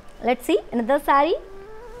 Let's see another sari.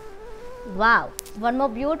 Wow, one more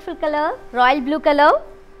beautiful color, royal blue color.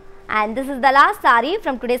 And this is the last sari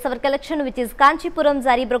from today's our collection, which is Kanchipuram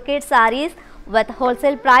Zari Brocade Sarees with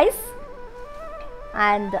wholesale price.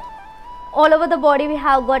 And all over the body we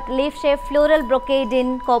have got leaf shaped floral brocade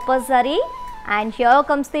in copper zari, and here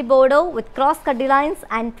comes the border with cross cut lines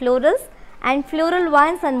and florals and floral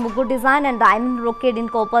vines and mugu design and diamond brocade in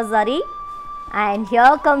copper zari, and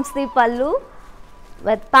here comes the pallu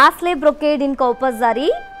with parsley brocade in copper zari,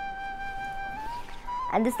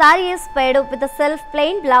 and the sari is paired up with a self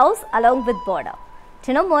plain blouse along with border.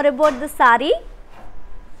 To know more about this sari,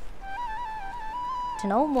 to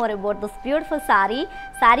know more about this beautiful sari,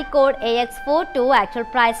 sari code AX42, actual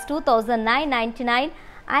price 2,999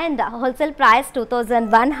 and wholesale price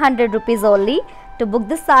 2,100 rupees only. To book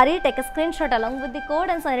this sari, take a screenshot along with the code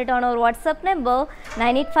and send it on our WhatsApp number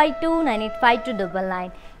 9852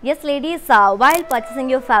 985299. Yes ladies, while purchasing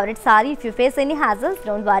your favorite sari, if you face any hassles,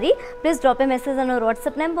 don't worry. Please drop a message on our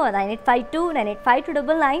WhatsApp number 9852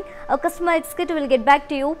 985299. Our customer executive will get back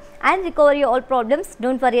to you and recover your all problems.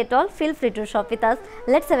 Don't worry at all. Feel free to shop with us.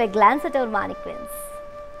 Let's have a glance at our mannequins.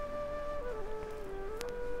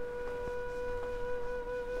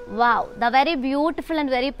 Wow, the very beautiful and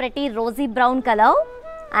very pretty rosy brown color,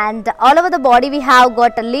 and all over the body we have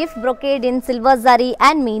got a leaf brocade in silver zari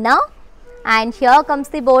and meena, and here comes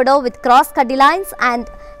the border with cross cut lines and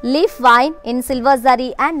leaf vine in silver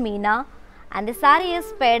zari and meena, and the sari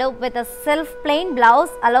is paired up with a self plain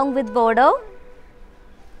blouse along with border.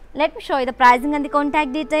 Let me show you the pricing and the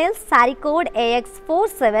contact details. Sari code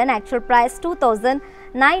AX47, actual price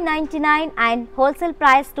 2,999 and wholesale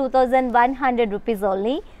price 2,100 rupees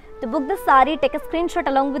only. To book the sari, take a screenshot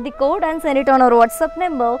along with the code and send it on our WhatsApp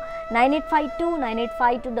number 9852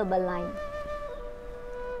 985299.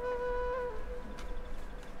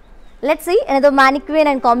 Let's see another mannequin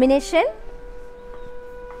and combination.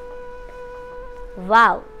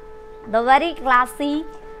 Wow, the very classy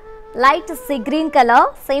light sea green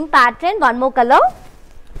color, same pattern, one more color,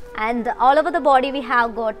 and all over the body we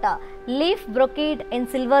have got a leaf brocade in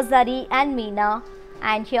silver zari and meena,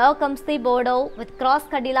 and here comes the border with cross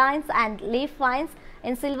cut lines and leaf vines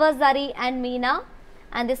in silver zari and meena,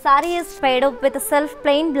 and the sari is paired up with a self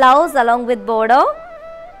plain blouse along with border.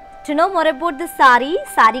 To know more about this sari,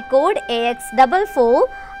 sari code AX44,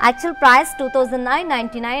 actual price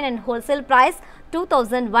 2,999 and wholesale price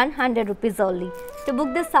 2,100 rupees only. To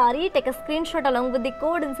book this sari, take a screenshot along with the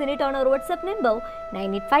code and send it on our WhatsApp number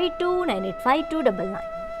 9852 985299.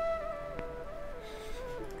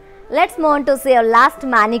 Let's move on to see our last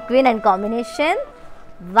mannequin and combination.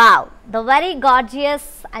 Wow, the very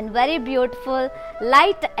gorgeous and very beautiful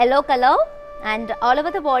light yellow color, and all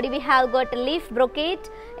over the body we have got a leaf brocade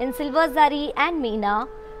in silver zari and meena,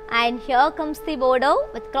 and here comes the border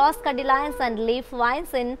with cross cut lines and leaf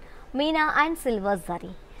vines in meena and silver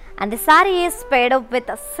zari, and the sari is paired up with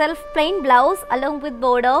a self plain blouse along with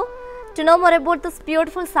border. To know more about this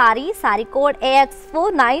beautiful sari, sari code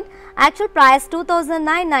AX49, actual price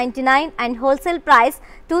 2,999 and wholesale price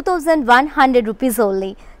 2,100 rupees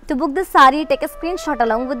only. To book this sari, take a screenshot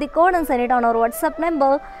along with the code and send it on our WhatsApp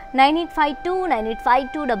number 9852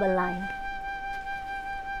 985299.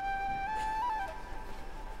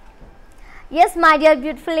 Yes, my dear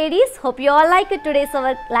beautiful ladies, hope you all like today's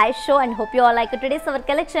our live show and hope you all like today's our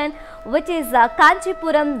collection, which is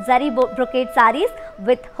Kanchipuram Zari Brocade Sarees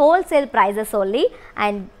with wholesale prices only.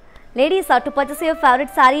 And ladies, to purchase your favorite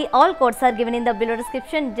sari, all codes are given in the below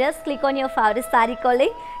description. Just click on your favorite sari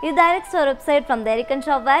link. It directs to our website. From there you can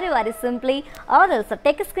shop very simply, or else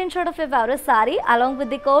take a screenshot of your favorite sari along with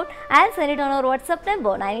the code and send it on our WhatsApp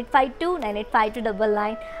number 9852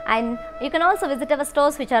 985299. And you can also visit our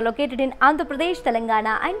stores which are located in Andhra Pradesh,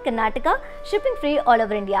 Telangana and Karnataka, shipping free all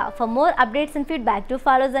over India. For more updates and feedback, do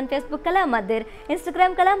follow us on Facebook Kalamandir,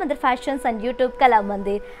 Instagram Kalamandir Fashions and YouTube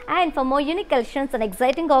Kalamandir. And for more unique collections and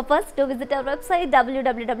exciting offers, must to visit our website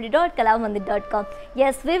www.kalamandir.com.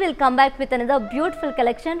 Yes, we will come back with another beautiful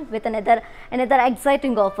collection with another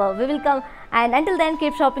exciting offer. We will come, and until then,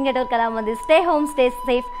 keep shopping at our Kalamandir. Stay home, stay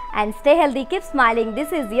safe, and stay healthy. Keep smiling.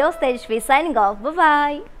 This is your Tejshvi signing off. Bye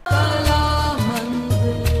bye.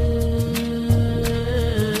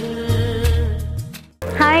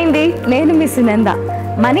 Hi అండి, నేను మీ సునంద.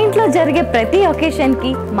 మన ఇంట్లో జరిగే ప్రతి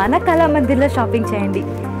ఒకేషన్కి మన కళామందిర్లో shopping చేయండి.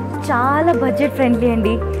 చాలా budget friendly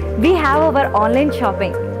అండి. We have our online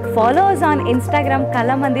shopping. Follow us on Instagram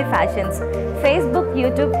Kalamandir Fashions, Facebook,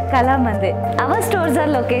 YouTube Kalamandir. Our stores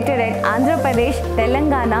are located at Andhra Pradesh,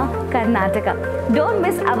 Telangana, Karnataka. Don't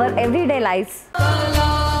miss our everyday lives.